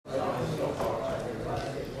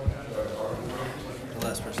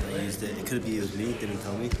just it could be it was me. Didn't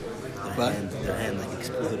tell me. Their hand like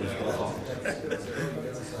exploded.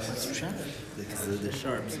 It's sharp because they're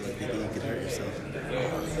sharp, so I think you could hurt yourself.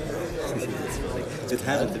 It's funny. It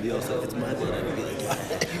happened to be also. If it's my blood, I would be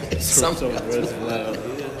like, someone's blood.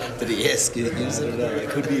 Did he ask you to use it? It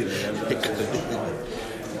could be there.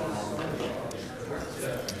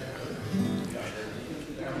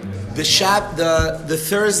 The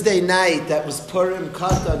Thursday night that was Purim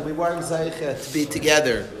Katan, we weren't Zaycha to be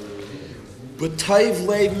together. But Toiv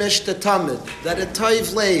Leiv Mishta Tamid, that a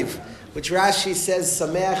Toiv Leiv, which Rashi says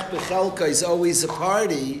Sameach Bechelka is always a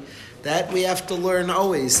party, that we have to learn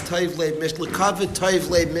always. Toiv Leiv Mishta L'Kavod Toiv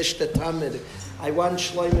Leiv Mishta Tamid. I want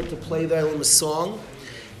Shlomo to play the a song,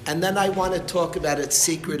 and then I want to talk about its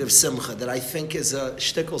secret of Simcha that I think is a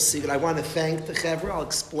shtickle secret. I want to thank the Chevra. I'll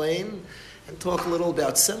explain and talk a little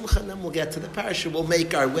about Simcha, and then we'll get to the parasha. We'll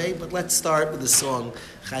make our way, but let's start with the song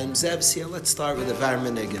Chaim Zev's here. Let's start with the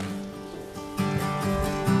Varmenigan.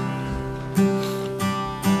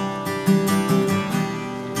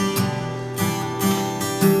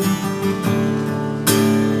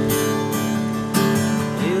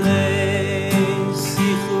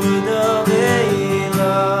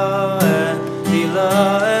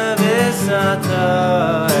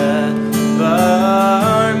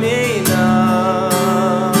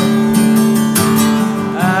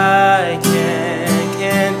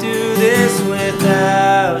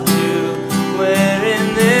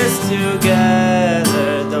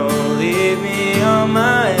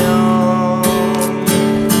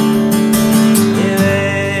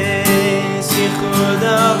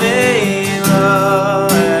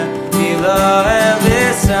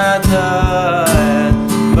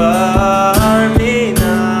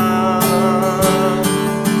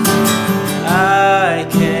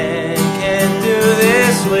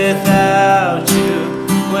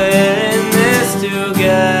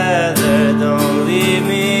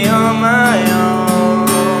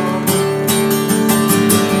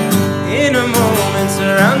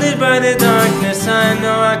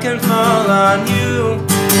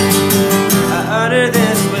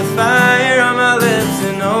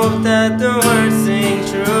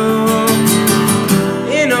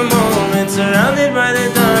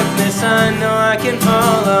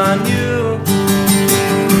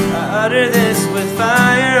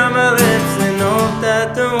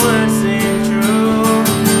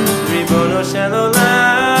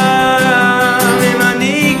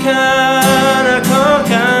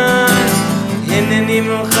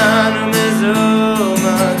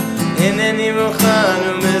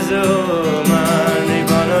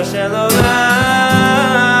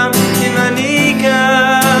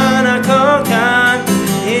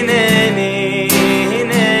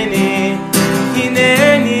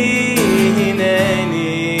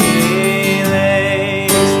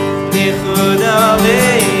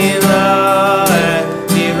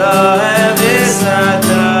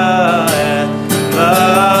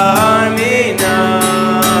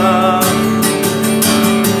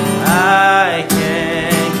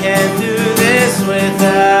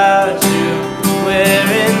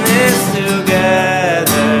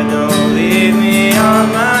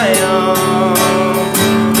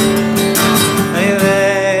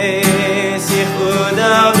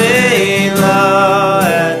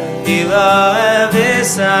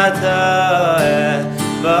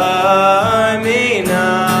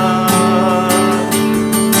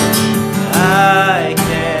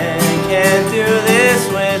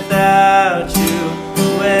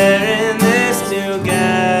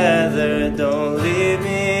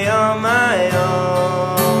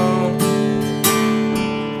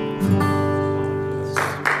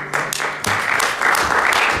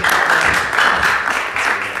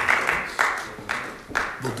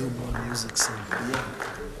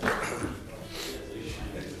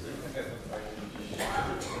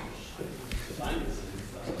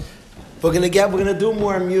 We're gonna do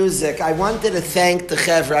more music. I wanted to thank the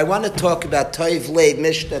Chevra. I want to talk about Toiv Leid,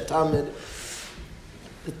 Mishta Tamid.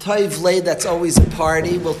 The Toiv Leid, that's always a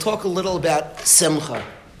party. We'll talk a little about Simcha,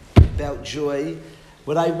 about joy.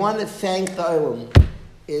 What I want to thank the Olam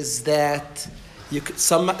is that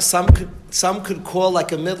some could call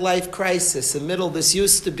like a midlife crisis. This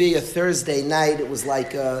used to be a Thursday night. It was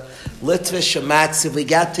like a Litvish Shamatziv. We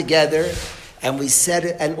got together and we said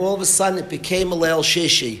it, and all of a sudden it became a Leil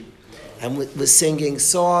Shishi. And we're singing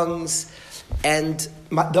songs, and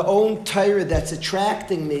the own Torah that's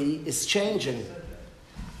attracting me is changing.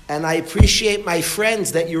 And I appreciate my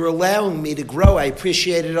friends that you're allowing me to grow. I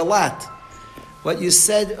appreciate it a lot. What you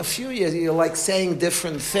said a few years, you're like saying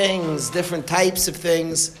different things, different types of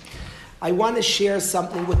things. I want to share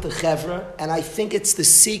something with the Chevra, and I think it's the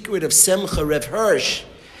secret of Simcha. Rav Hirsch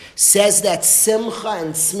says that Simcha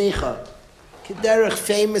and Smicha, Kederach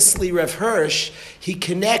famously, Rav Hirsch, he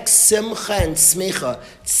connects Simcha and Smicha.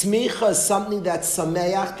 Smicha is something that's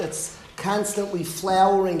Sameach, that's constantly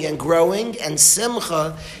flowering and growing, and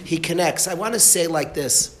Simcha, he connects. I want to say like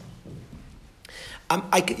this.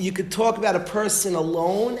 You could talk about a person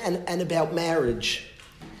alone and about marriage.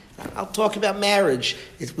 I'll talk about marriage.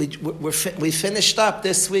 We finished up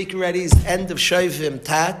this week already. It's end of Shovim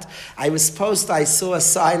Tat. I saw a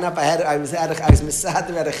sign up. I was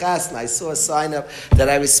Mesader at a chasna. I saw a sign up that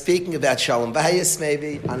I was speaking about Shalom Bayis.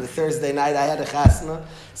 Maybe on a Thursday night I had a chasna,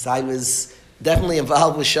 so I was definitely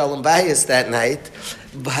involved with Shalom Bayis that night.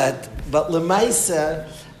 But Lemaisa,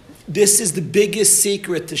 this is the biggest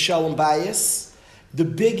secret to Shalom Bayis. The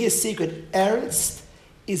biggest secret, Ernst,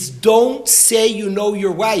 is don't say you know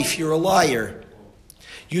your wife. You're a liar.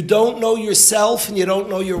 You don't know yourself and you don't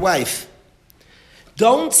know your wife.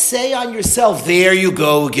 Don't say on yourself, there you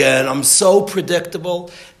go again, I'm so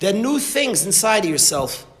predictable. There are new things inside of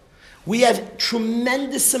yourself. We have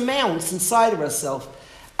tremendous amounts inside of ourselves.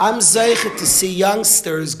 I'm zeichet to see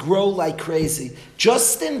youngsters grow like crazy.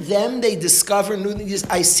 Just in them, they discover new things.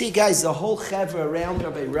 I see guys, the whole chevra around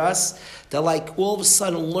Rabbi Russ, they're like all of a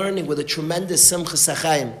sudden learning with a tremendous simcha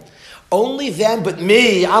sachayim. Only them, but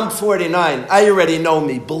me, I'm 49. I already know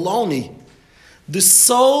me. Baloney. The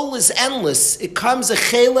soul is endless. It comes a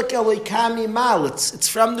chelak elikami mal. It's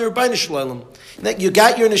from the Rabbi Shalom. You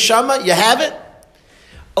got your neshama, you have it.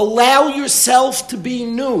 Allow yourself to be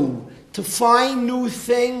new. To find new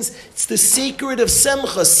things. It's the secret of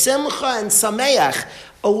Simcha. Simcha and Sameach.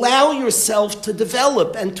 Allow yourself to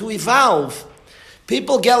develop and to evolve.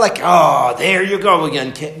 People get like, oh, there you go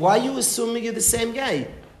again. Why are you assuming you're the same guy?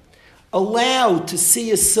 Allow to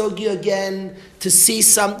see a sugi again, to see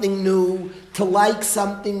something new, to like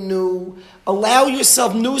something new. Allow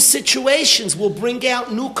yourself, new situations will bring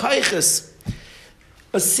out new kaiches.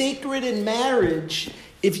 A secret in marriage,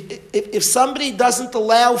 if somebody doesn't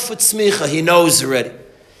allow for tzmicha, he knows already.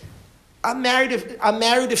 I'm married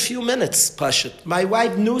a few minutes, Pashat. My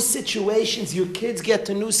wife, new situations, your kids get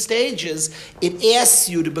to new stages, it asks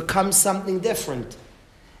you to become something different.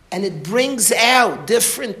 And it brings out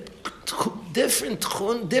different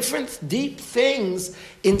deep things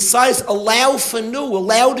inside. Allow for new,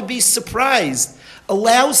 allow to be surprised.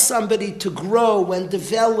 Allow somebody to grow and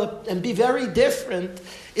develop and be very different.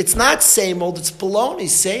 It's not same old, it's baloney.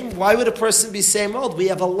 Same. Why would a person be same old? We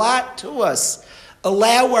have a lot to us.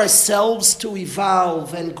 Allow ourselves to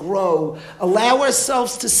evolve and grow. Allow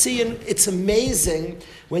ourselves to see, and it's amazing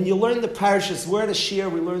when you learn the parashas. We're at a shir,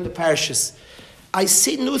 we learn the parashas. I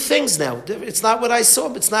see new things now. It's not what I saw,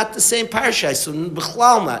 but it's not the same parasha. I saw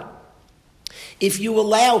b'chlal not. If you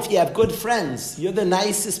have good friends, you're the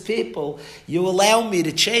nicest people, you allow me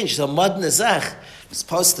to change. So Mad Nezach, it's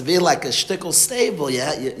supposed to be like a shtickle stable.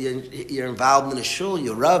 You're involved in a shul,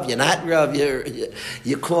 you're Rav, you're not Rav,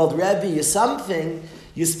 you're called Rabbi, you're something.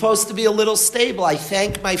 You're supposed to be a little stable. I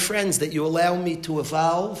thank my friends that you allow me to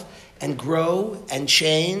evolve and grow and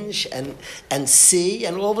change and see.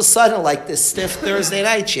 And all of a sudden, like this stiff Thursday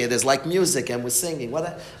night here, there's like music and we're singing.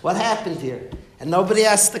 What happened here? And nobody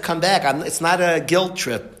has to come back. It's not a guilt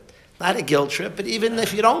trip. Not a guilt trip, but even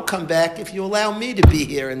if you don't come back, if you allow me to be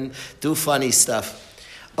here and do funny stuff,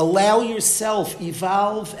 allow yourself,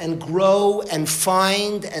 evolve and grow and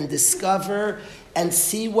find and discover and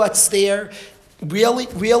see what's there. Really,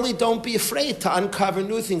 really don't be afraid to uncover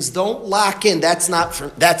new things. Don't lock in. That's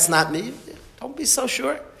not me. Don't be so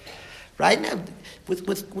sure. Right now,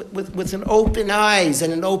 with an open eyes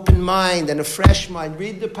and an open mind and a fresh mind,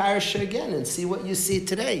 read the parasha again and see what you see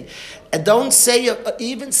today. And don't say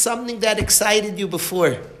even something that excited you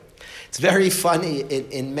before. It's very funny,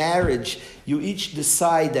 in marriage, you each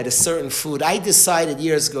decide that a certain food, I decided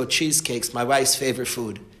years ago cheesecake's my wife's favorite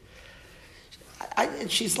food.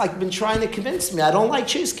 And she's like been trying to convince me, I don't like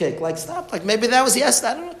cheesecake. Like, stop. Like, maybe that was yes.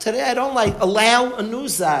 I don't know. Today I don't like. Allow a new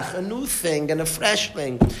zach, a new thing, and a fresh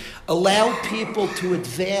thing. Allow people to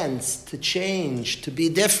advance, to change, to be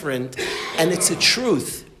different. And it's a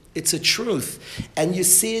truth. It's a truth. And you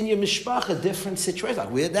see in your mishpacha different situations.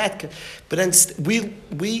 Like, we're that. But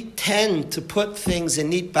we tend to put things in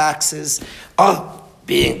neat boxes.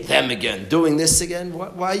 Being them again, doing this again.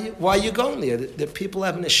 Why are you going there? The people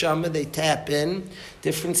have neshama, they tap in,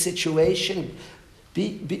 different situation.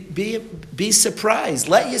 Be surprised.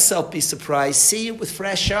 Let yourself be surprised. See it with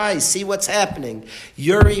fresh eyes. See what's happening.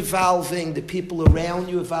 You're evolving. The people around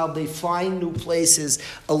you evolve. They find new places.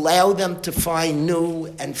 Allow them to find new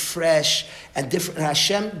and fresh and different.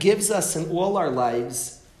 Hashem gives us in all our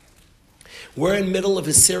lives We're in the middle of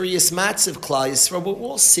a serious matzav, Klal Yisrael. We're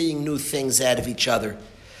all seeing new things out of each other.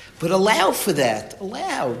 But allow for that.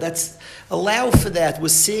 Allow for that. We're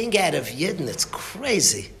seeing out of Yidden. It's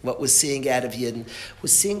crazy what we're seeing out of Yidden. We're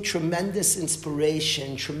seeing tremendous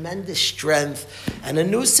inspiration, tremendous strength. And a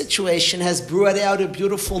new situation has brought out a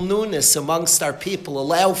beautiful newness amongst our people.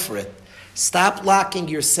 Allow for it. Stop locking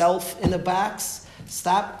yourself in a box.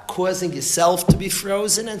 Stop causing yourself to be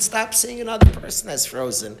frozen and stop seeing another person as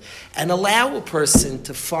frozen. And allow a person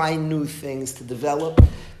to find new things, to develop.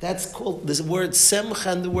 That's called, the word simcha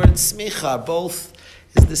and the word smicha, both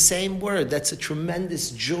is the same word. That's a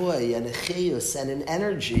tremendous joy and a chiyus and an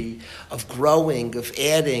energy of growing, of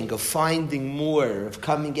adding, of finding more, of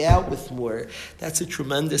coming out with more. That's a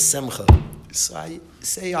tremendous simcha. So I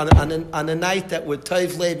say on a night that we're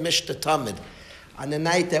toiv leib mishta tamid, on the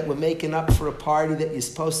night that we're making up for a party that you're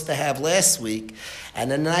supposed to have last week,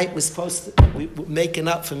 and the night we're making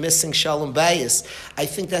up for missing Shalom Bayis, I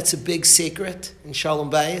think that's a big secret in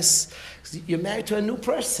Shalom Bayis. You're married to a new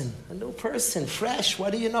person, fresh.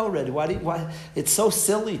 What do you know already? Why? It's so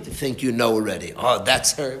silly to think you know already. Oh,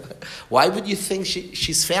 that's her. Why would you think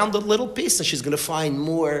she's found a little piece and she's going to find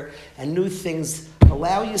more and new things?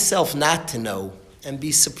 Allow yourself not to know and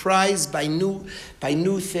be surprised by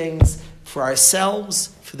new things. For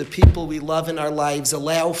ourselves, for the people we love in our lives,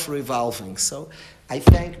 allow for evolving. So I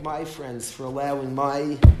thank my friends for allowing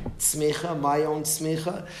my tzmicha, my own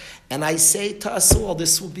tzmicha. And I say to us all,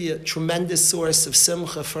 this will be a tremendous source of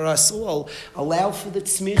simcha for us all. Allow for the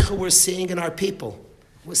tzmicha we're seeing in our people.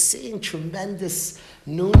 We're seeing tremendous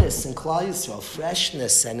newness in Klal Yisrael,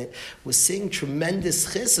 freshness, and we're seeing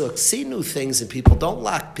tremendous chizuk. See new things in people. Don't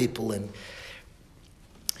lock people in.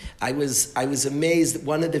 I was amazed at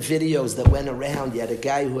one of the videos that went around. You had a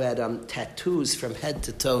guy who had tattoos from head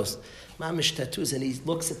to toes, mamish tattoos, and he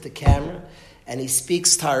looks at the camera and he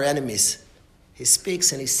speaks to our enemies. He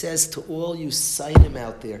speaks and he says to all you Sainim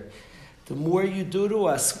out there, the more you do to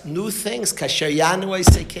us new things, kasher yanu I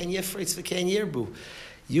say ken yifritz v'ken yirbu.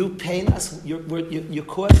 You pain us. You're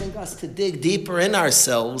causing us to dig deeper in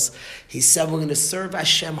ourselves. He said we're going to serve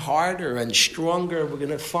Hashem harder and stronger. We're going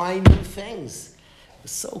to find new things.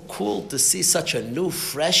 It's so cool to see such a new,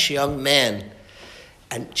 fresh young man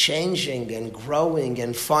and changing and growing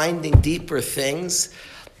and finding deeper things.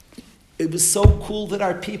 It was so cool that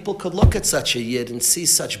our people could look at such a Yid and see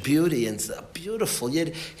such beauty and a beautiful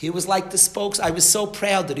Yid. He was like the I was so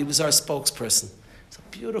proud that he was our spokesperson. It's a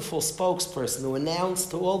beautiful spokesperson who announced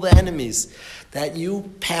to all the enemies that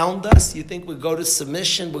you pound us, you think we go to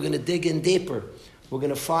submission, we're going to dig in deeper. We're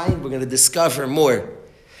going to discover more.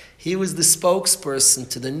 He was the spokesperson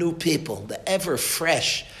to the new people, the ever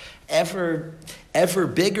fresh, ever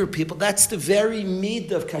bigger people. That's the very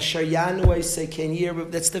midah of kasher yanu I say ken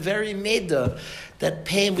yirbu. That's the very midah that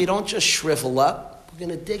pain. We don't just shrivel up. We're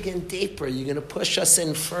going to dig in deeper. You're going to push us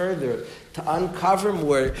in further to uncover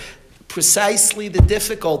more. Precisely the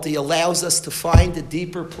difficulty allows us to find a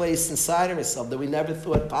deeper place inside of ourselves that we never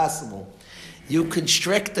thought possible. You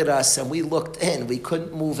constricted us and we looked in. We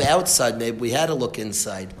couldn't move outside. Maybe we had to look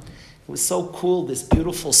inside. It was so cool, this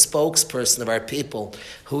beautiful spokesperson of our people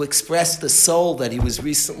who expressed the soul that he was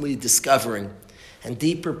recently discovering and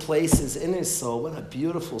deeper places in his soul. What a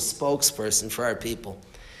beautiful spokesperson for our people.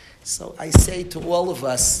 So I say to all of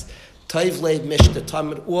us, Toiv Leib Mishta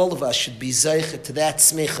Tamid, all of us should be zeicha to that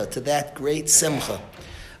smicha, to that great simcha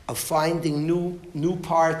of finding new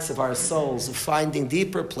parts of our souls, of finding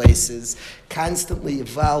deeper places, constantly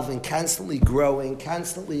evolving, constantly growing,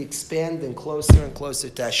 constantly expanding closer and closer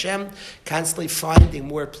to Hashem, constantly finding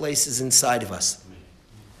more places inside of us.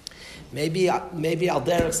 Maybe al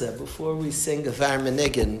derech zeh, before we sing a Var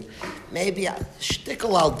Menigan, maybe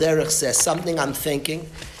shtickle al derech zeh, something I'm thinking.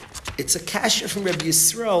 It's a kasha from Rabbi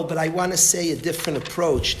Yisrael, but I want to say a different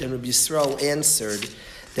approach than Rabbi Yisrael answered.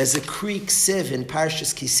 There's a creek sieve in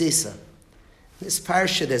Parshas Kisisa. In this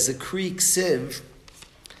parsha, there's a creek sieve.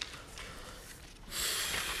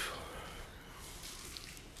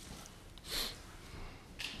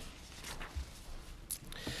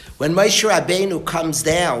 When Moshe Rabbeinu comes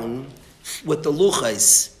down with the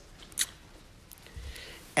luchos,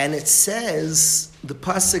 and it says, the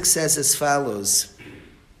pasuk says as follows.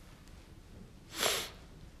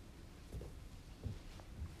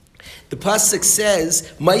 The pasuk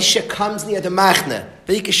says, Moshe comes near the machna.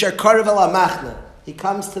 He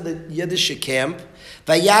comes to the Yiddish camp.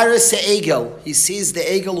 Vayaris egel. He sees the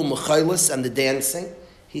egel u'mecholos and the dancing.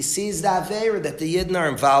 He sees the avera that the Yidden are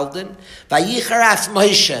involved in. Vayicharaf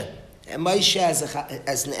Moshe. And Moshe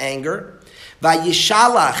has an anger.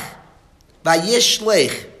 Vayishalach.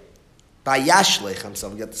 Vayishlech. Vayashlech, I'm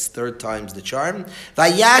sorry, we got this third time's the charm.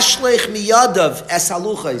 Vayashlech miyadav es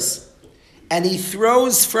haluchais. And he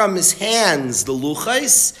throws from his hands the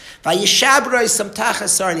luchais. Vayishabrai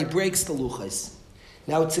samtachasar, and he breaks the luchais.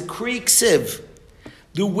 Now it's a Greek sieve.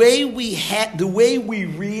 The way we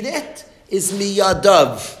read it is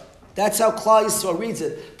miyadav. That's how Klal Yisrael reads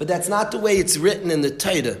it, but that's not the way it's written in the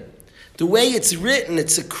Torah. The way it's written,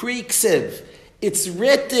 it's a Greek sieve. It's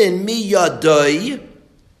written miyadai.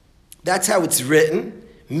 That's how it's written.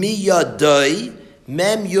 Miyadai.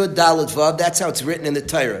 Mem Yud Dalet Vav. That's how it's written in the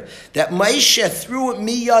Torah. That Moshe threw it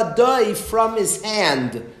miyadai from his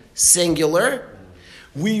hand, singular.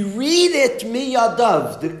 We read it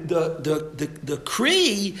miyadav. The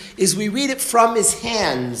Kri is we read it from his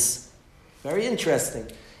hands. Very interesting.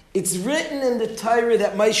 It's written in the Torah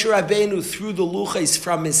that Moshe Rabbeinu threw the luchais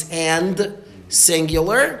from his hand,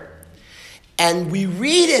 singular. And we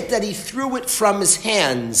read it that he threw it from his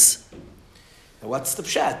hands. Now what's the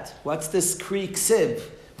pshat? What's this Greek sieve?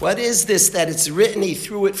 What is this that it's written he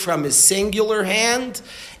threw it from his singular hand,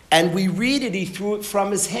 and we read it he threw it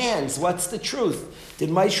from his hands? What's the truth? Did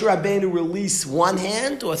Moshe Rabbeinu release one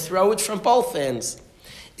hand or throw it from both hands?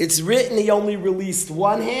 It's written he only released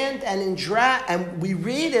one hand, and and we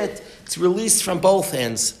read it, it's released from both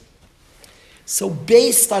hands. So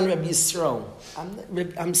based on Rabbi Yisrael,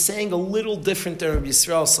 I'm saying a little different than Rabbi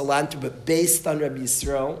Yisrael Salanter, but based on Rabbi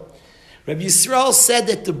Yisrael, Rabbi Yisrael said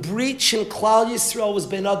that the breach in Klal Yisrael was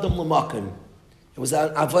Ben Adam L'Makom. It was an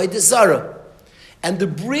Avodah Zarah. And the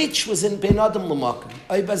breach was in Ben Adam L'Makom.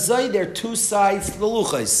 There are two sides to the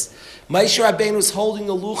Luchais. Moshe Rabbeinu was holding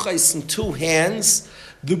the Luchais in two hands.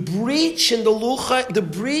 The breach in the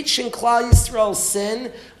breach in Klal Yisrael's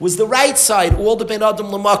sin was the right side, all the Ben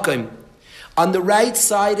Adam L'Makom. On the right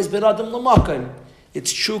side is Ben Adam L'Makom.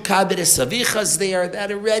 It's true Kabir Savichas there.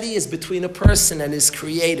 That already is between a person and his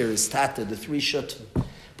creators, Tata, the three Shutim.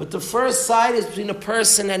 But the first side is between a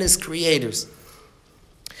person and his creators.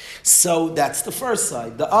 So that's the first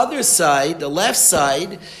side. The other side, the left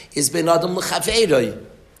side, is Ben Adam L'Chaveiroi.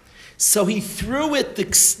 So he threw it,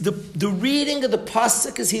 the reading of the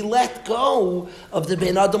pasuk is he let go of the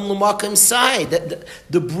Ben Adam L'Makom side.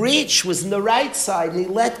 The breach was in the right side, and he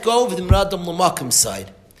let go of the Ben Adam L'Makom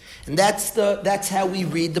side. And that's how we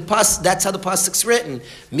read the pasuk. That's how the pasuk's written.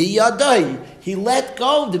 Miyadai. He let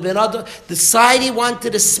go of the Ben Adam. The side he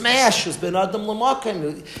wanted to smash was Ben Adam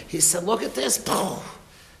L'Makom. He said, "Look at this.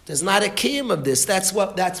 There's not a kiyum of this." That's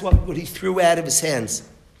what he threw out of his hands.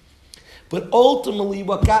 But ultimately,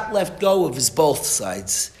 what got left go of is both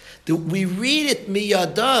sides. We read it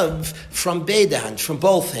miyadav from beidah, from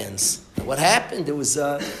both hands. And what happened? It was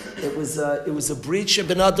a breach of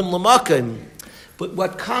Ben Adam L'Makom. But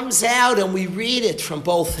what comes out, and we read it from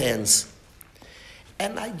both hands.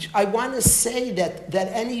 And I want to say that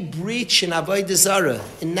any breach in Avodah Zarah,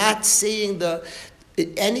 in not seeing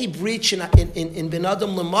any breach in Ben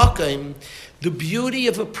Adam L'Makom, the beauty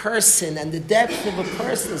of a person and the depth of a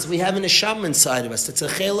person is we have an neshama inside of us. It's a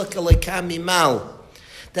chelak eloka mimal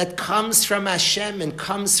that comes from Hashem and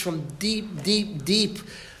comes from deep, deep, deep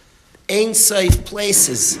Ein Sof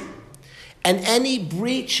places. And any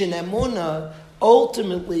breach in Emunah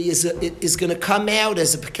ultimately is going to come out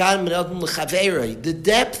as a pekan min adam l'chaveiroi. The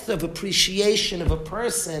depth of appreciation of a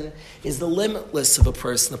person is the limitless of a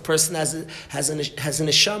person. A person has a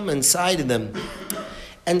neshama inside of them.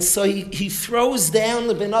 And so he throws down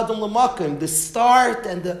the Ben Adam L'Makom. The start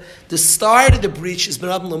of the breach is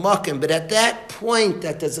Ben Adam L'Makom. But at that point,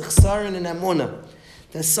 that there's a chesaron in Emunah,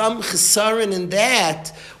 there's some chesaron in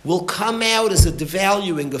that will come out as a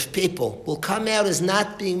devaluing of people, will come out as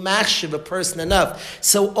not being machshav a person enough.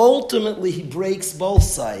 So ultimately, he breaks both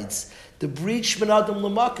sides. The breach Ben Adam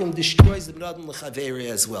L'Makom destroys the Ben Adam L'Chaveiroi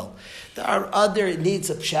as well. There are other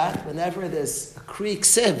needs of pshat. Whenever there's a Greek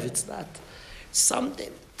sieve, it's not something.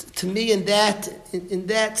 To me, in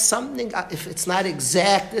that something, if it's not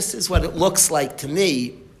exact, this is what it looks like to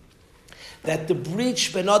me. That the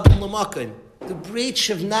breach Ben Adam L'Makom, the breach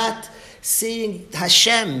of not seeing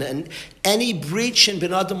Hashem, and any breach in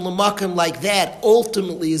Ben Adam L'Makom like that,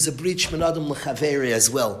 ultimately is a breach Ben Adam L'Chaveiroi as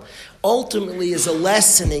well. Ultimately is a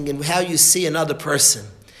lessening in how you see another person.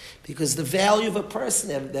 Because the value of a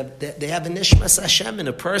person, they have a nishmas Hashem in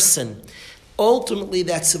a person. Ultimately,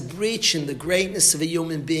 that's a breach in the greatness of a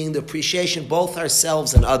human being, the appreciation, both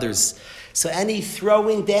ourselves and others. So any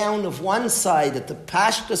throwing down of one side at the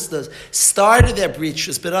pashtus, the start of their breach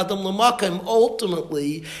was Ben Adam L'Makom,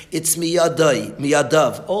 ultimately it's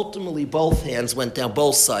miyadav. Ultimately both hands went down,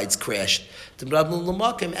 both sides crashed. The Ben Adam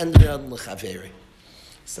L'Makom and Ben Adam L'Chaveiroi.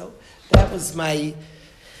 So that was my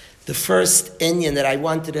the first inyan that I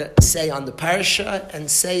wanted to say on the parasha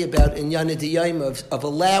and say about inyan diyayim of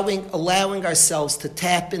allowing ourselves to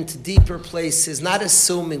tap into deeper places, not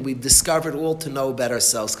assuming we've discovered all to know about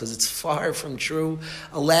ourselves, because it's far from true.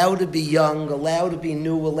 Allow to be young, allow to be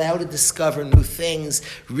new, allow to discover new things.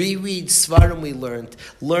 Reread svarim we learned,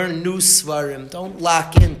 learn new svarim. Don't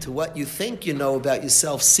lock into what you think you know about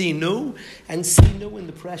yourself. See new, and see new in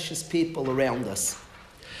the precious people around us.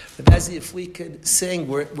 Rabbi, if we could sing,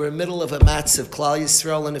 we're in the middle of a matzav Klal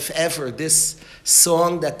Yisrael, and if ever this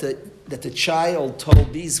song that the child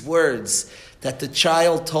told, these words that the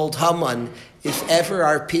child told Haman, if ever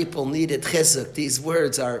our people needed chizuk, these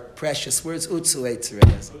words are precious words. Utzu Eitz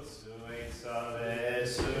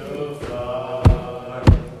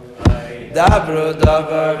Dabru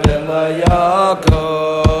davar v'layakom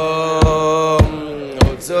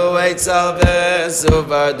Utzu Eitz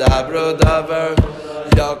Suvar Dabru davar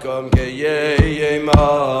Yakom ke ye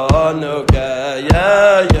manu ke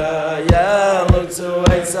ya Lutzu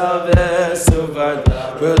Eitzav Suvar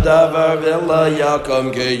Davar Villa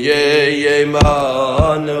Yakom ke ye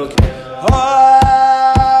manu ke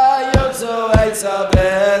Lutzu Eitzav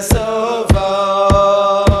Suvar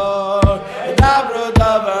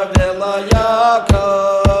Davar Villa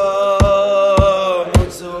Yakom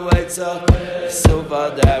Lutzu Eitzav Suvar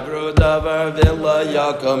Davar Villa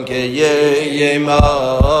Yakom ke ye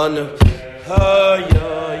manu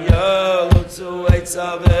ya Lutzu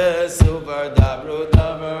Eitzav Suvar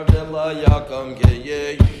Davar Villa Yakom ke ye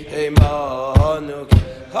manu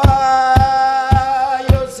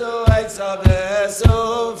Lutzu Eitzav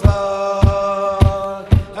Suvar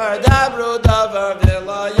Davar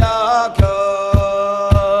Villa Yakom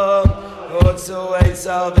Lutzu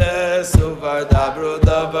Eitzav Suvar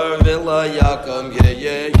Davar Villa Yakom ke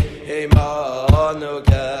ye manu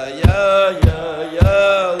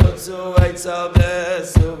Lutzu Eitzav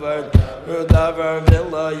Suvar Davar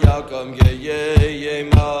Villa Yakom ke ye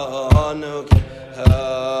manu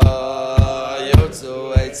Lutzu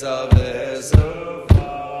Eitzav Suvar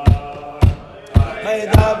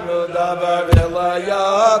Davar Villa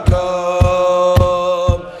Yakom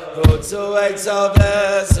Lutzu Eitzav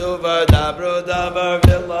Suvar Davar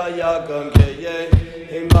Villa Yakom ke ye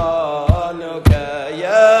manu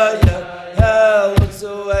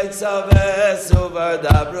Lutzu Eitzav Suvar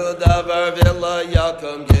Davar Villa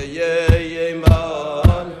Yakom ke ye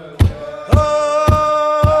manu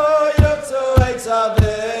Lutzu Eitzav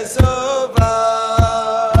Suvar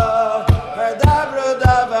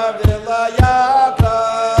Davar Villa Yakom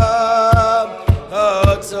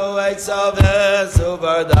Lutzu Eitzav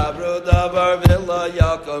Suvar Davar Villa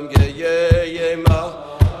Yakom ke ye manu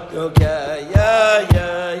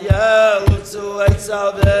Lutzu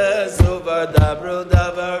Eitzav Suvar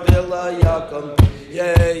Davar Villa Yakom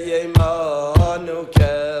ye manu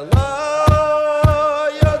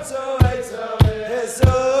Lutzu Eitzav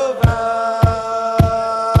Suvar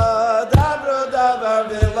Davar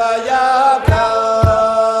Villa Yakom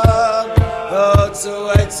Lutzu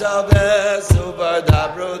Eitzav Suvar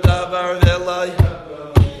Davar Villa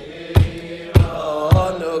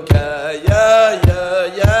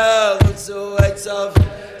Lutzu Eitzav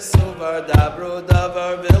Suvar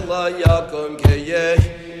Davar Villa Yakom ke ye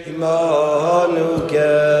manu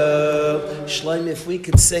Shloim, if we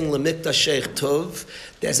could sing Lemikta Sheikh Tov,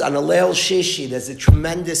 there's on Alel Shishi, there's a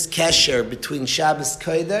tremendous kesher between Shabbos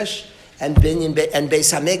Kodesh and Binyan and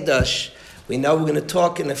Beis Hamikdash. We know we're going to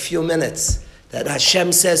talk in a few minutes that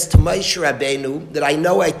Hashem says to Moshe Rabbeinu that I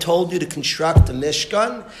know I told you to construct a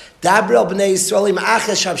Mishkan. Dabrel b'nei Yisraelim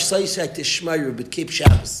achesh havshleisek tishmaru, but keep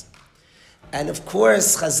Shabbos. And of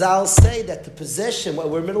course, Chazal say that the position, well,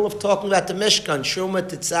 we're in the middle of talking about the Mishkan, Shuma,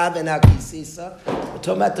 Titzav, and Akisisa. We're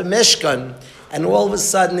talking about the Mishkan, and all of a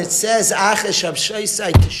sudden it says, Achesh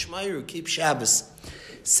Abshaisai Tishmayru, keep Shabbos.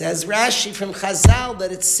 Says Rashi from Chazal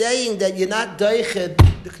that it's saying that you're not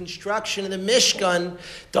doiched the construction of the Mishkan,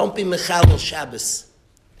 don't be Mechalel Shabbos.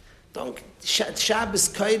 Shabbos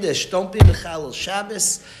Kodesh, don't be Mechalel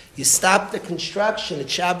Shabbos. You stop the construction at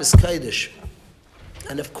Shabbos Kodesh.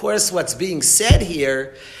 And of course, what's being said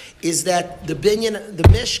here is that the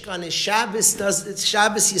Mishkan is Shabbos. It's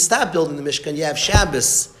Shabbos. You stop building the Mishkan. You have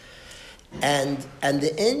Shabbos, and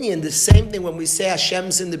the Indian, the same thing when we say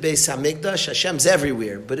Hashem's in the Beis Hamikdash. Hashem's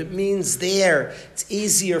everywhere, but it means there it's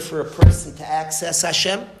easier for a person to access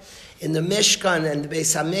Hashem. In the Mishkan and the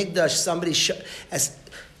Beis Hamikdash, somebody as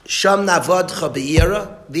Sham Navodcha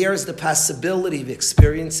Be'ira. There is the possibility of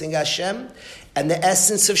experiencing Hashem. And the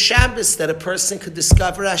essence of Shabbos, that a person could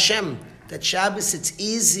discover Hashem. That Shabbos, it's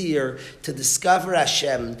easier to discover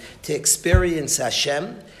Hashem, to experience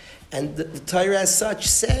Hashem. And the Torah as such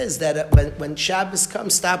says that when Shabbos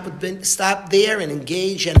comes, stop there and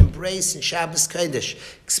engage and embrace in Shabbos Kodesh.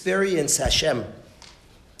 Experience Hashem.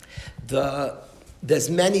 There's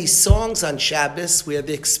many songs on Shabbos where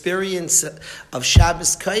the experience of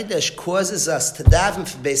Shabbos Kodesh causes us to daven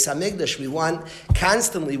for Beis Hamikdash. We want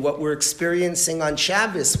constantly what we're experiencing on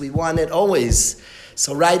Shabbos. We want it always.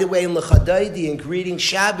 So right away in L'Chadaydi, in greeting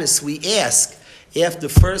Shabbos, we ask, after the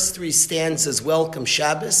first three stanzas, welcome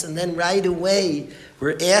Shabbos, and then right away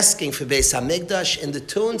we're asking for Beis Hamikdash in the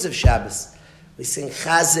tunes of Shabbos. We sing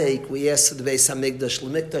Chazek, we ask for the Beis Hamikdash,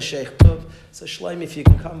 L'Mikdash Sheikh Tov. So Shlomi, if you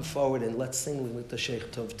can come forward and let's sing L'Mikdash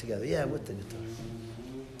Sheikh Tov together. Yeah, with the guitar.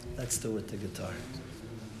 Let's do it with the guitar.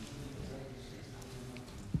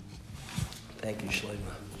 Thank you, Shlomi.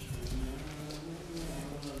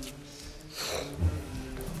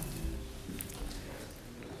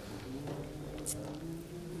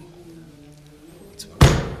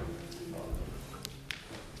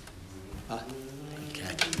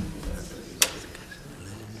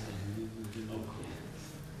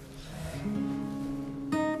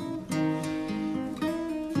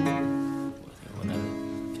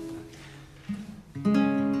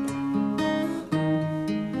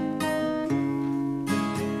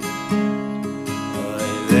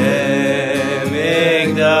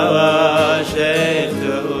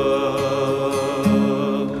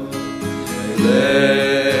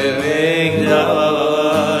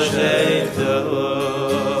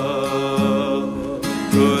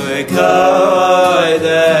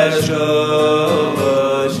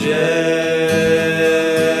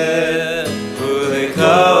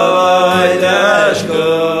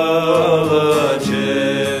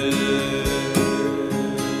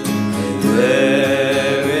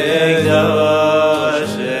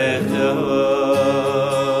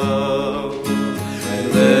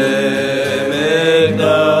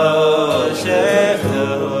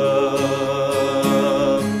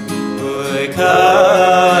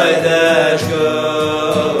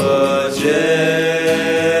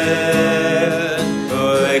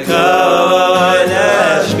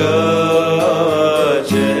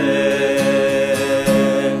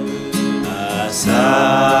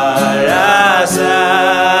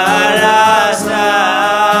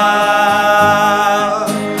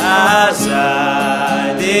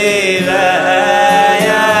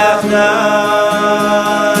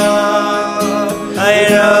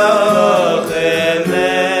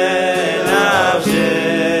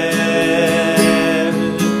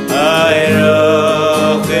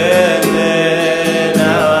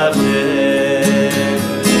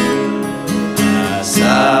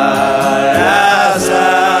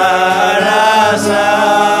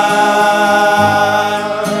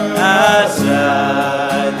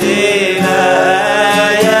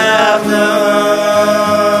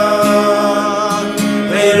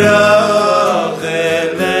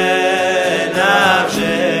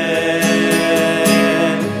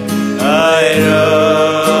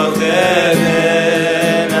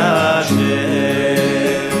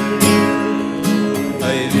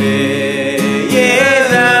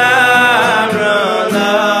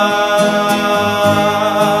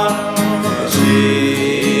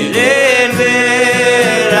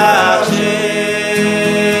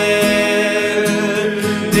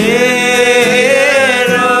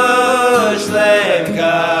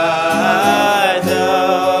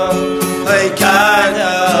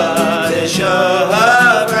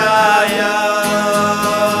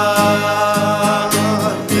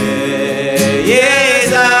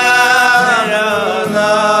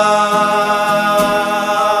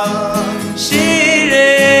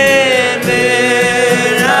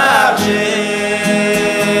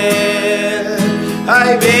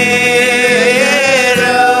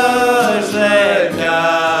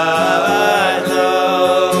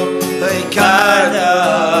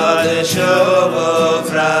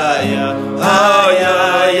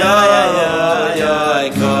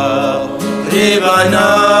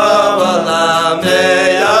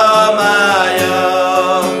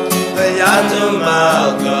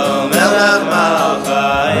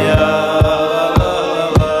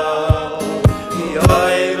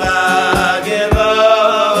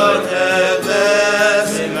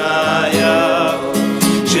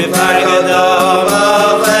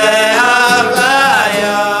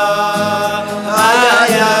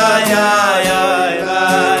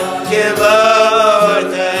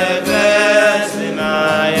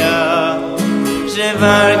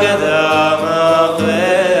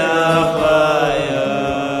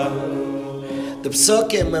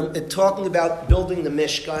 Talking about building the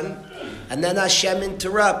Mishkan, and then Hashem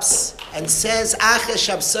interrupts and says, "Achesh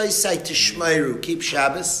Shabsosai Tishmeiru, keep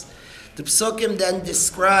Shabbos." The Psukim then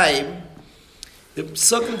describe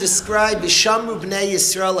V'shamru b'nei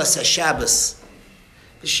Yisrael as HaShabbos.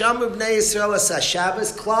 V'shamru b'nei Yisrael as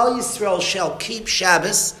HaShabbos. Klal Yisrael shall keep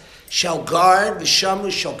Shabbos, shall guard,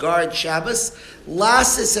 V'shamru shall guard Shabbos.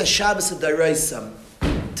 Lasis HaShabbos l'daraisam.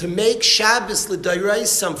 To make Shabbos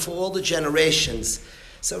l'daraisam for all the generations.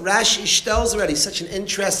 So Rashi tells already such an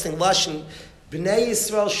interesting lashon. B'nei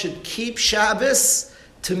Yisrael should keep Shabbos,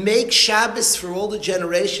 to make Shabbos for all the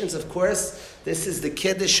generations. Of course, this is the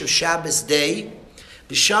Kiddush of Shabbos day.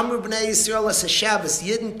 V'shamru b'nei Yisrael as Shabbos.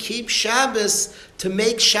 Yidden keep Shabbos to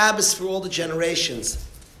make Shabbos for all the generations.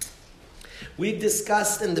 We've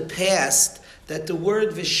discussed in the past that the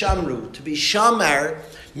word v'shamru, to be shamar,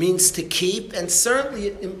 means to keep, and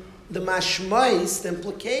certainly the mashmais, the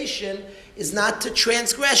implication, is not to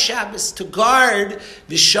transgress Shabbos. To guard,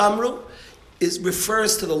 v'shamru,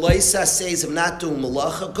 refers to the loisa says of not doing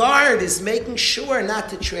malacha. Guard is making sure not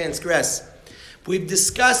to transgress. We've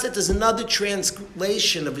discussed that there's another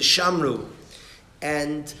translation of Vishamru,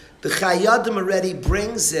 and the Chayadim already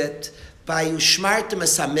brings it by Ushmartim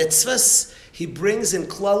as HaMitzvahs. He brings in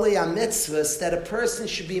Klali HaMitzvahs that a person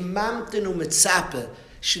should be mamtin u'mitzapeh,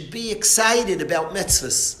 should be excited about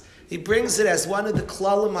mitzvahs. He brings it as one of the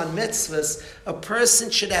klalim on mitzvahs. A person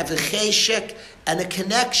should have a cheshek and a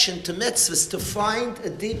connection to mitzvahs, to find a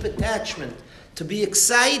deep attachment, to be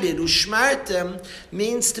excited. Ushmartem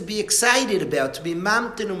means to be excited about, to be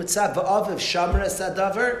mamtin u'mitzapeh. V'aviv shamra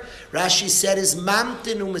sadavar, Rashi said, is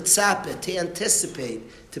mamtin u'mitzapeh, to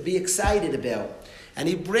anticipate, to be excited about. And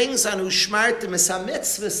he brings on ushmartem as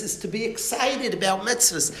mitzvahs is to be excited about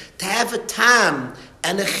mitzvahs, to have a tam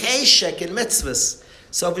and a cheshek in mitzvahs.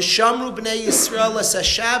 So v'shamru b'nei Yisrael as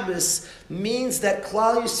Shabbos means that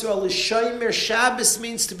Klal Yisrael is shomer. Shabbos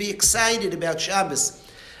means to be excited about Shabbos.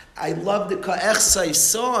 I love the Ka'ech Saif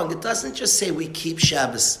song. It doesn't just say we keep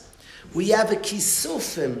Shabbos. We have a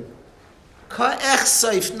kisufim. Ka'ech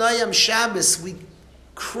Saif Nayam Shabbos. We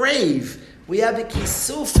crave. We have a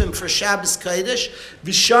kisufim for Shabbos Kodesh.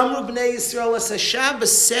 V'shamru b'nei Yisrael as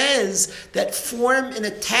Shabbos says that form an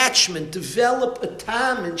attachment, develop a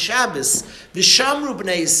tam in Shabbos. V'shamru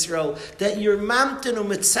b'nei Yisrael, that you're mamtin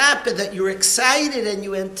u'mitzapeh, that you're excited and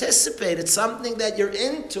you anticipate. It's something that you're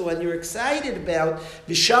into and you're excited about.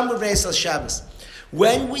 V'shamru b'nei Yisrael Shabbos.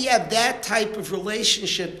 When we have that type of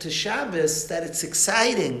relationship to Shabbos, that it's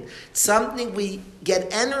exciting, something we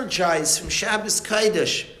get energized from Shabbos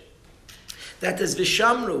Kodesh. That is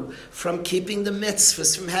Vishamru, from keeping the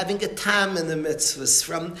mitzvahs, from having a tam in the mitzvahs,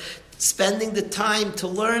 from spending the time to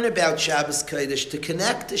learn about Shabbos Kodesh, to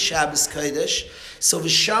connect to Shabbos Kodesh. So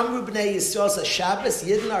Vishamru b'nei Yisrael Shabbos,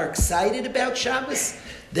 Yidden are excited about Shabbos,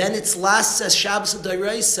 then it's last as Shabbos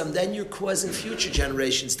D'Oraisam, then you're causing future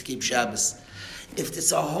generations to keep Shabbos. If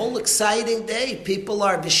it's a whole exciting day, people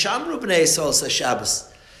are Vishamru b'nei Yisrael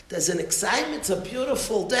Shabbos. There's an excitement, it's a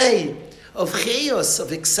beautiful day of chayos,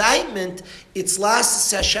 of excitement. It's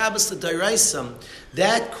last Shabbos to D'Oraisam.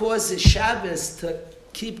 That causes Shabbos to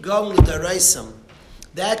keep going with D'Oraisam.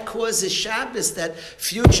 That causes Shabbos that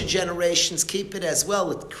future generations keep it as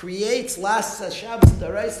well. It creates last Shabbos to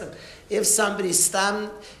D'Oraisam. If somebody's stam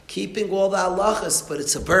keeping all the halachas, but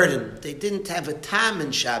it's a burden. They didn't have a tam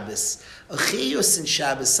in Shabbos, a chiyus in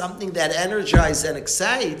Shabbos, something that energizes and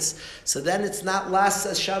excites. So then it's not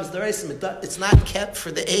last Shabbos D'Oraisam. It's not kept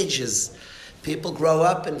for the ages. People grow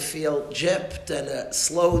up and feel gypped and a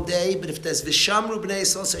slow day, but if there's Vishamru b'nei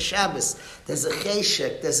Yisrael Shabbos, there's a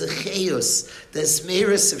cheshek, there's a chayus, there's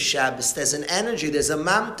miras of Shabbos, there's an energy, there's a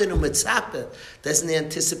mamtin u'mitzapeh, there's an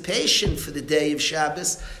anticipation for the day of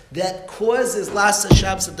Shabbos that causes lasa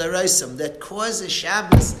Shabbos of D'Oraisam, that causes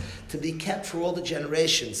Shabbos to be kept for all the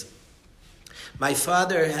generations. My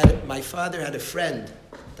father had a friend,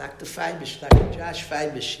 Dr. Feibish, Dr. Josh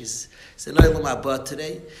Feibish. He's in Olam Haba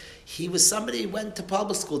today. He was somebody who went to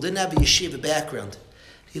public school, didn't have a yeshiva background.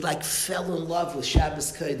 He fell in love with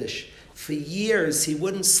Shabbos Kodesh. For years, he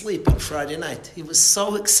wouldn't sleep on Friday night. He was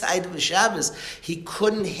so excited with Shabbos, he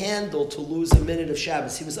couldn't handle to lose a minute of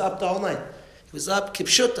Shabbos. He was up the whole night. He was up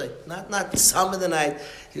kipshutai, not some of the night.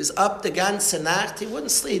 He was up the ganze Nacht. He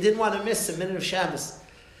wouldn't sleep. He didn't want to miss a minute of Shabbos.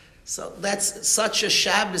 So that's such a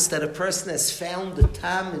Shabbos that a person has found the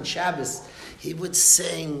tam in Shabbos. He would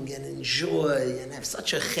sing and enjoy and have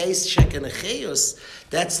such a cheshek and a chayus.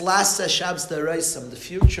 That's last Shabbos D'Oraisam, the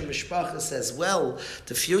future mishpachas as well,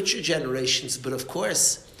 the future generations. But of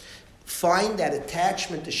course, find that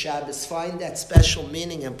attachment to Shabbos, find that special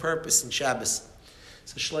meaning and purpose in Shabbos.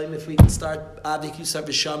 So Shloim, if we can start, Avik Yusar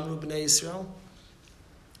B'Shamru B'nei Yisrael.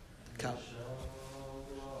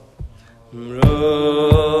 Ru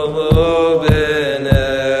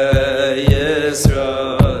B'nei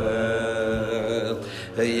Yisrael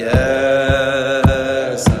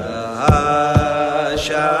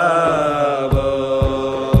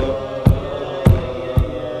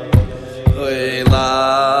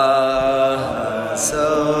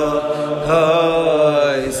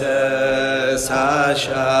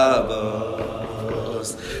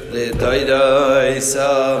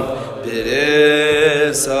Sam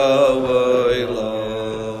Birisa Voila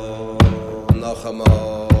Nachama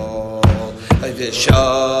Avisham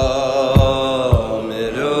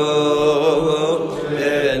Miru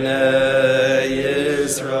B'nai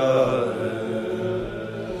Yisrael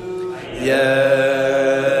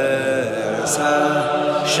Yes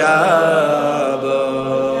Shabbos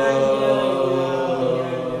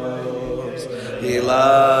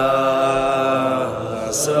Ilah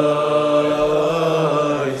Sois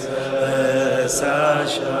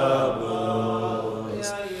Shabbos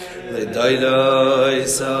L'daydai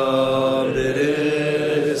Sam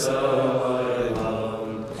Birisa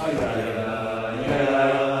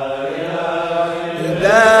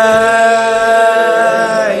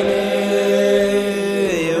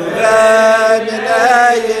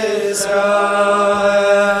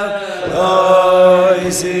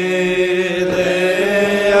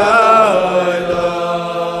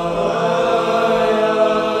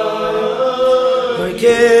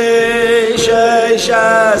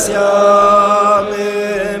Shas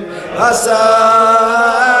Yamim Hasashem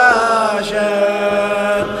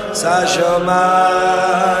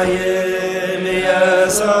Sashomayim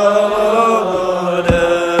Yasodas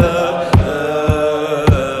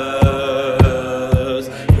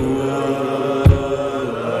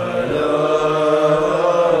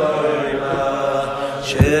Uloyma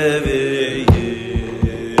Sheviyim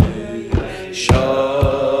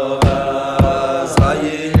Shavas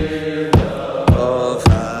Hayim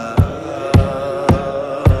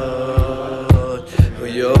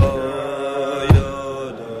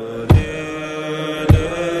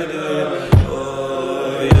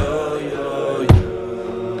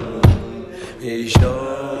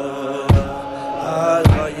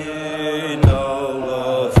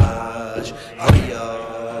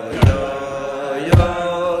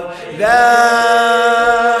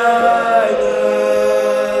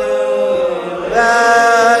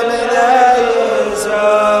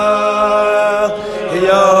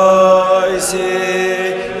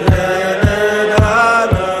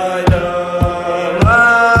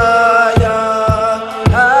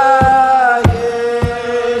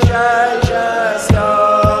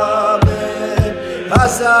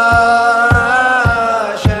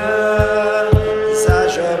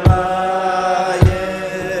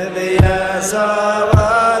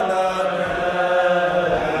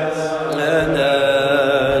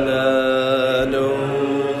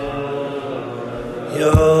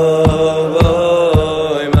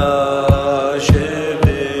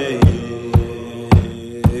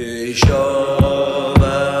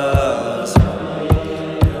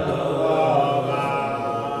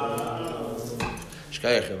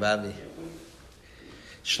Rabbi.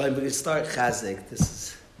 Shleim, we're going to start Chazek. This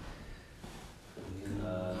is...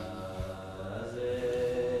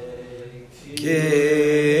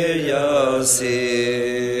 Ki Yosi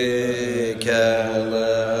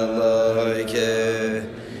Keleloike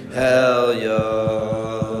Hel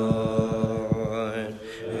Yon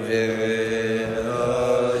V'Osher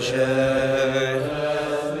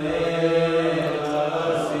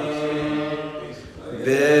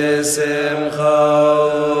B'Simcha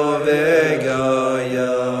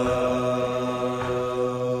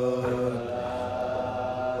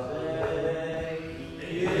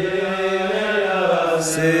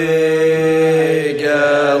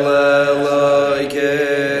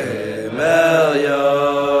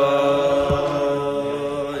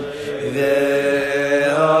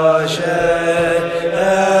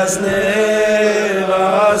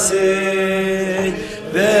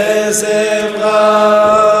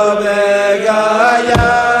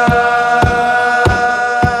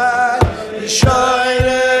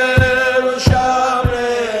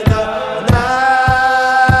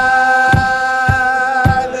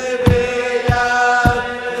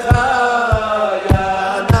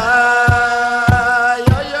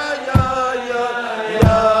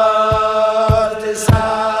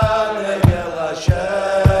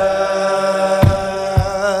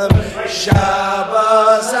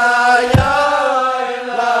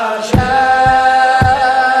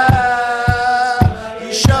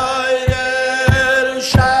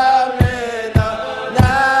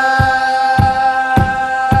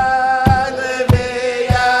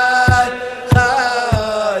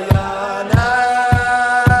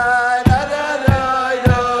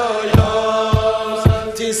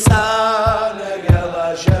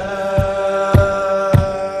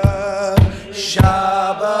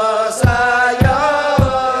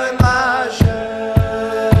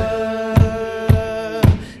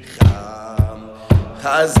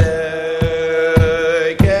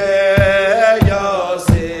Hazek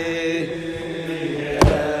Yosi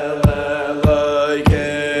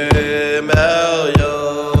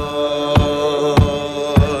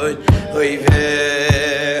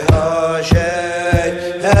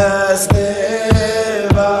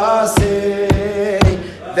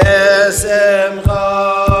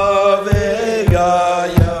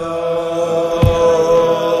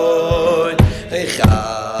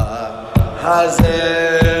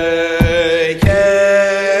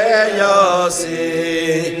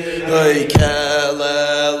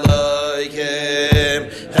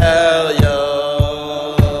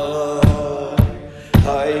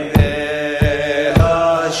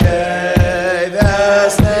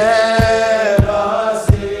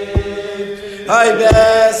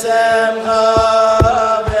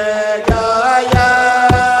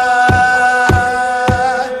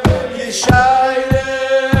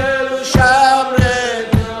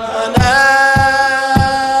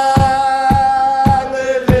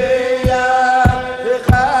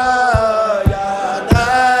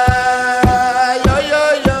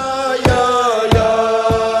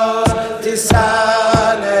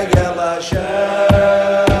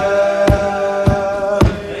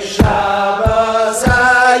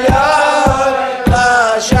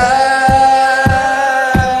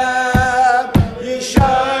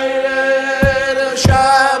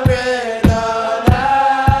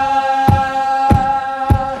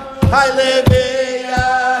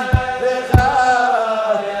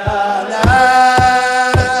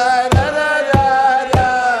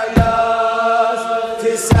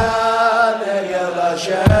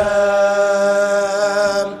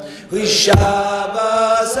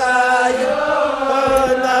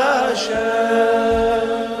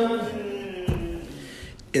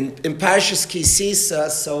In Parshas Kisisa,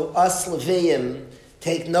 so us Leviim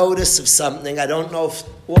take notice of something. I don't know if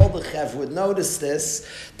all the Chev would notice this.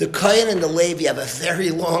 The Kohen and the Levi have a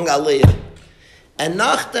very long aliyah. And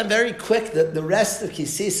Nachta, very quick, the rest of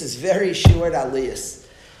Kisisa is very short aliyahs.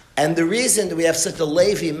 And the reason that we have such a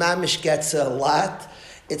Levi, Mamish gets a lot,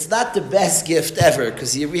 it's not the best gift ever,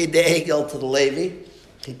 because you read the Egel to the Levi.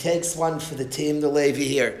 He takes one for the team, the Levi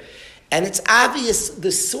here. And it's obvious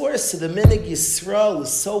the source of the Minig Yisrael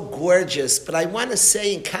is so gorgeous, but I want to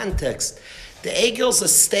say in context, the Egel's a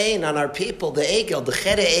stain on our people, the Egel, the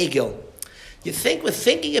Chere Egel. You think we're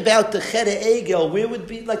thinking about the Chere Egel, we would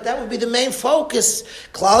be like, that would be the main focus.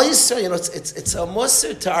 Klal Yisrael, it's a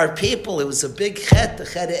musr to our people. It was a big chet, the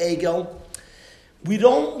Chere Egel. We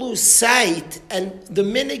don't lose sight, and the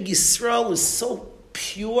Minig Yisrael is so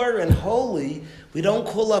pure and holy, we don't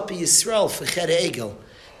call up a Yisrael for Chere Egel.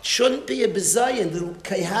 Shouldn't be a bezayin. The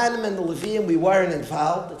Kaihanim and the Leviim, we weren't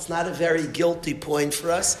involved. It's not a very guilty point for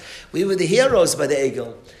us. We were the heroes by the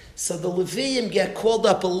Egel. So the Leviim get called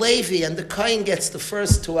up a Levi, and the Kain gets the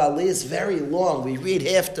first two aliyahs, very long. We read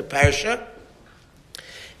half the parsha.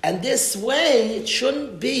 And this way, it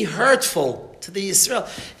shouldn't be hurtful to the Yisrael.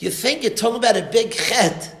 You think you're talking about a big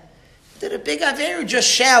chet. Did a big Averu just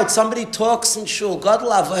shout? Somebody talks in shul. God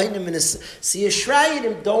l'avayim in his. So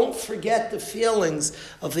Yisraelim, don't forget the feelings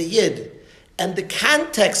of a yid and the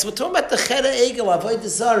context. We're talking about the Chere Egel Avodah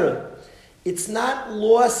Zarah. It's not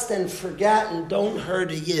lost and forgotten. Don't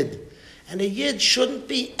hurt a yid, and a yid shouldn't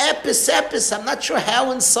be epis. I'm not sure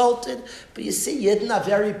how insulted, but you see, Yidden are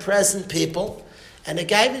very present people, and a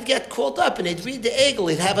guy would get called up and he'd read the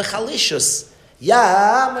Egel. He'd have a Kalishus.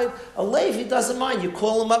 Yeah, a Levi doesn't mind. You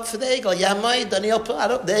call him up for the Egel. Yeah,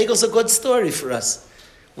 the Egel's a good story for us.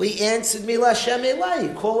 We answered Mila Hashem Elai.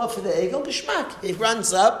 You call up for the Egel, Geshmak. He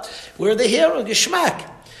runs up. We're the hero, Geshmak.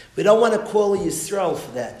 We don't want to call a Yisrael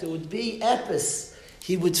for that. It would be epis.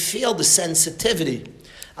 He would feel the sensitivity.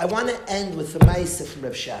 I want to end with the Maisa from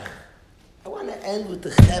Reb Shach. I want to end with the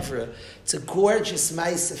Chevra. It's a gorgeous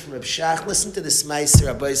Maisa from Reb Shach. Listen to this Maisa,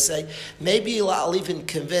 Rabbi say. Maybe I'll even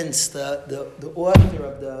convince the author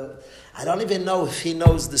of the... I don't even know if he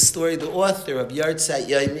knows the story. The author of Yartzai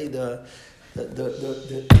Yomi, the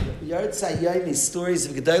Yartzai Yomi stories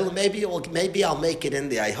of Gedolah. Maybe I'll make it in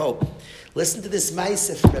there, I hope. Listen to this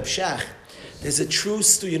Maisa from Reb Shach. There's a true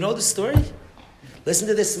story. You know the story? Listen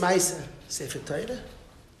to this Maisa. Sefer Torah?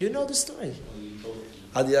 You know the story.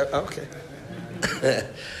 Okay.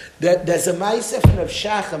 There's a Maisa from Rav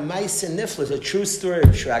Shach, a Maisa Nifla, a true story of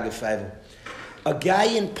Shragafayim. A guy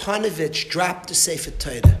in Panovich dropped the Sefer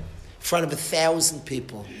Torah in front of 1,000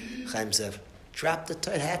 people. Chaim Zev. Dropped the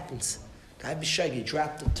Torah. It happens. Guy B'Shagi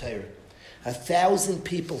dropped the Torah. 1,000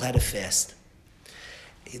 people had a fast.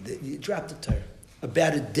 He dropped the Torah.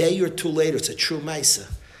 About a day or two later, it's a true Maisa.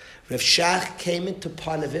 Rav Shach came into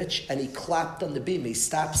Panovich and he clapped on the beam. He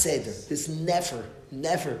stopped Seder. This never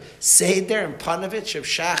Seder and Panovich, Rav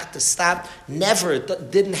Shach to stop. Never. It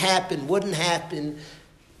didn't happen. Wouldn't happen.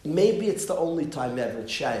 Maybe it's the only time ever.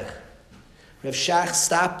 It's Shaykh. Rav Shach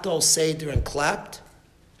stopped all Seder and clapped.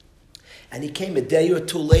 And he came a day or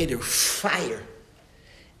two later, fire.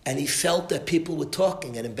 And he felt that people were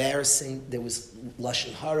talking and embarrassing. There was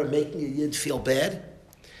Lashon Hara, making a Yid feel bad.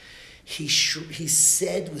 He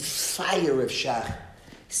said with fire of Shach,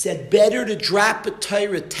 he said, better to drop a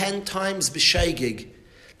Torah 10 times b'shaygig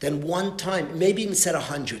than one time. Maybe even said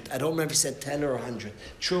 100. I don't remember if he said 10 or 100.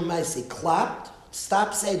 True, he clapped,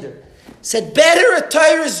 stop Seder. Said, better a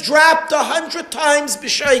Torah is dropped 100 times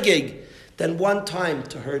b'shaygig than one time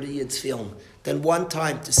to hurt a Yid's feeling, than one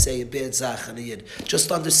time to say a bad zach on a Yid.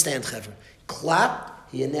 Just understand, Chaver.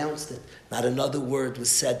 Clapped, he announced it. Not another word was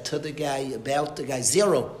said to the guy, about the guy.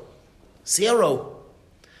 Zero.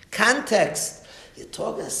 Context. You're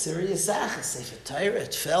talking a serious zach, a Sefer Torah,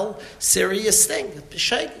 it fell, serious thing. A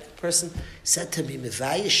person said to me,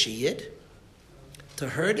 Mevayish a Yid, to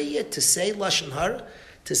hurt a Yid, to say Lashon Hara,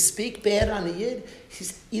 to speak bad on a Yid,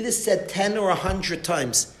 he's either said 10 or 100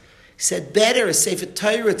 times. He said, better, a Sefer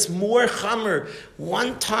Torah, it's more chamer.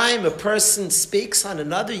 One time a person speaks on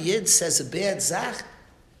another Yid, says a bad zach,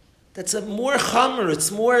 that's a more chamer,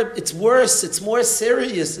 it's worse, it's more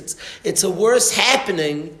serious, it's a worse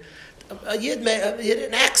happening. A Yid,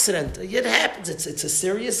 an accident, a Yid happens, it's a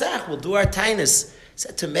serious zach, we'll do our tainus. He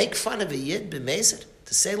said, to make fun of a Yid, b'mezid,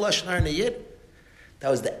 to say Lashon Hara in a Yid, that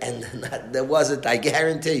was the end. There wasn't, I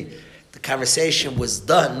guarantee. The conversation was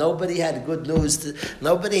done. Nobody had good news.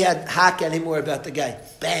 Nobody had hak anymore about the guy.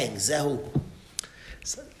 Bang, zehu.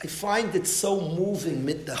 So I find it so moving,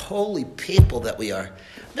 the holy people that we are.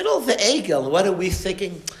 Middle of the Egel, what are we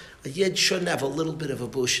thinking? A Yid shouldn't have a little bit of a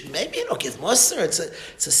bush. Maybe you don't give Musar. It's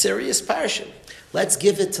a serious parasha. Let's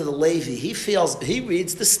give it to the Levi. He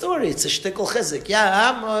reads the story. It's a shtickle chizik.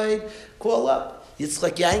 Yeah, Amoy, call up.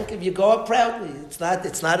 Yitzchak Yankov, you go up proudly. It's not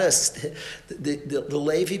the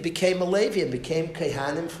Levi became a Levi and became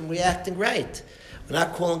Kehanim from reacting right. We're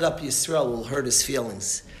not calling up Yisrael, will hurt his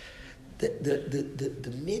feelings.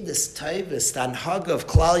 The Midas Taivas, the Anhaga of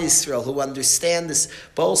Klal Yisrael, who understand this,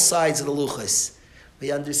 both sides of the Luchas.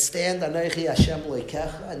 We understand Anochi Hashem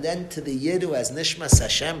Loikecha, and then to the Yid who has Nishmas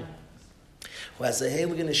Hashem, who has a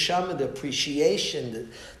Heilig Neshama, the appreciation,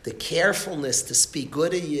 the carefulness to speak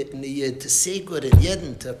good in the Yid, to see good in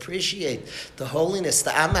Yidden, to appreciate the holiness,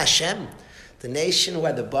 the Am Hashem, the nation who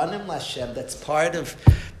had the Banim Lashem,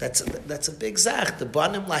 that's a big zach, the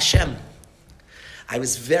Banim Lashem. I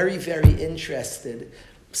was very, very interested.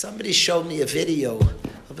 Somebody showed me a video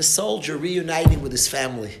of a soldier reuniting with his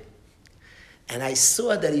family. And I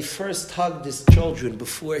saw that he first hugged his children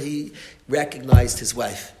before he recognized his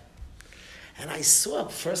wife. And I saw,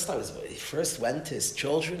 he first went to his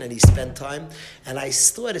children and he spent time, and I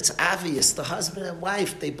thought it's obvious, the husband and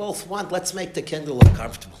wife, they both want, let's make the kinder look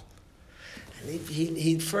comfortable. And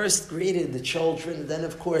he first greeted the children, and then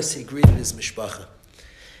of course he greeted his mishpacha.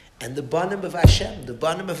 And the Banim of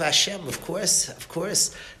Hashem, of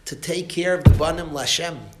course, to take care of the Banim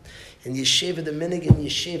Lashem. In Yeshiva, the minig in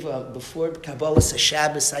Yeshiva, before Kabbalas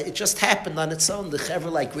Shabbos, it just happened on its own. The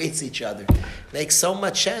Chevra greets each other. Makes so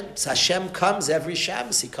much sense. Hashem comes every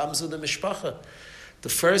Shabbos. He comes with a mishpacha. The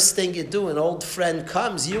first thing you do, an old friend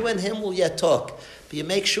comes, you and him will yet talk. But you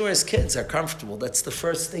make sure his kids are comfortable. That's the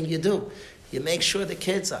first thing you do. You make sure the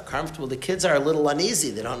kids are comfortable. The kids are a little uneasy.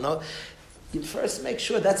 They don't know. You first make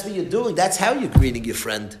sure that's what you're doing. That's how you're greeting your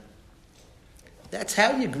friend. That's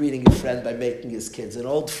how you're greeting your friend, by making his kids. An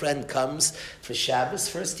old friend comes for Shabbos.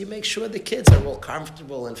 First, you make sure the kids are all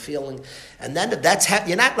comfortable and feeling. And then that's how,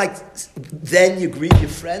 you're not like, then you greet your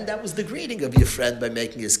friend. That was the greeting of your friend, by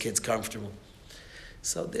making his kids comfortable.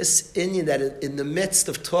 So this Indian, that in the midst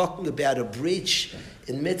of talking about a breach,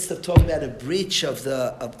 of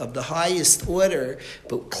the highest order,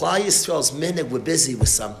 but Klal Yisrael's minute, we're busy with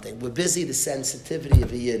something. We're busy the sensitivity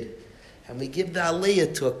of a Yid. And we give the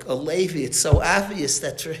aliyah to a Levi. It's so obvious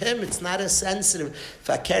that for him it's not as sensitive.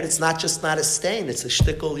 Fakir, it's not just not a stain, it's a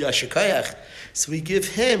shtickle yashikayach. So we give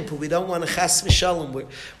him, but we don't want to chas v'shalom.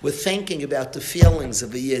 We're thinking about the feelings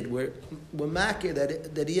of a Yid. We're makir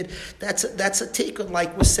that Yid. That's a tikkun,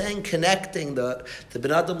 like we're saying, connecting the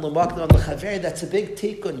Ben Adam l'makom on the chaver. That's a big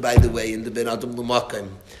tikkun, by the way, in the Ben Adam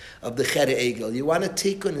l'makom of the Chere Egel. You want a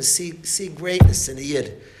tikkun and see greatness in a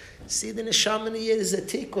Yid. See, the neshama in the Yid is a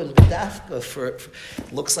tikkun, b'dafka, for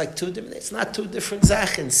looks like two different, it's not two different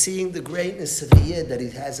zachen. Seeing the greatness of a Yid, that he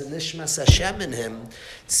has a nishmas Hashem in him,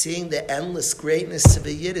 seeing the endless greatness of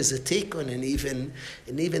a Yid is a tikkun, and even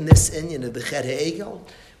this inyan of the Chere Egel,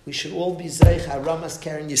 we should all be zeich haramas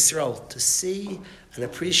karen Yisrael, to see and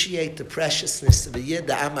appreciate the preciousness of a Yid,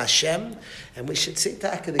 the Am Hashem, and we should see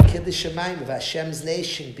taka the Kiddush Shamayim of Hashem's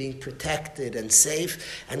nation being protected and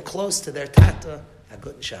safe and close to their Tata. A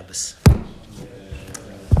good Shabbos.